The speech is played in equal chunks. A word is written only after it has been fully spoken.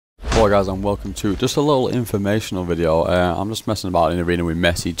Hello guys and welcome to just a little informational video. I'm just messing about in the arena with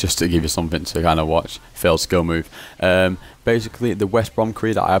Messi just to give you something to kind of watch. Failed skill move. Basically the West Brom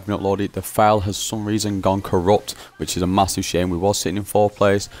career that I have been uploaded, the file has some reason gone corrupt, which is a massive shame. We was sitting in 4th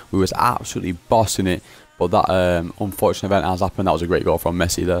place, we was absolutely bossing it, but that unfortunate event has happened. That was a great goal from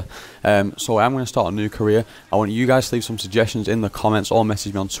Messi there. So I'm going to start a new career. I want you guys to leave some suggestions in the comments or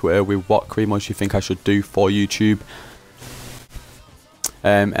message me on Twitter with what career modes you think I should do for YouTube.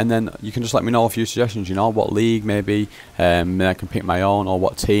 And then you can just let me know a few suggestions, you know, what league maybe, then I can pick my own, or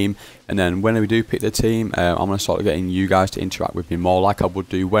what team. And then when we do pick the team, I'm going to start getting you guys to interact with me more like I would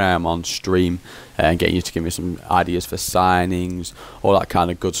do when I'm on stream, and getting you to give me some ideas for signings, all that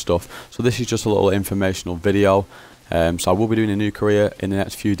kind of good stuff. So this is just a little informational video. So I will be doing a new career in the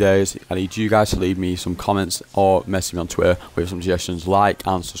next few days. I need you guys to leave me some comments or message me on Twitter with some suggestions. Like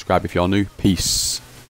and subscribe if you're new. Peace.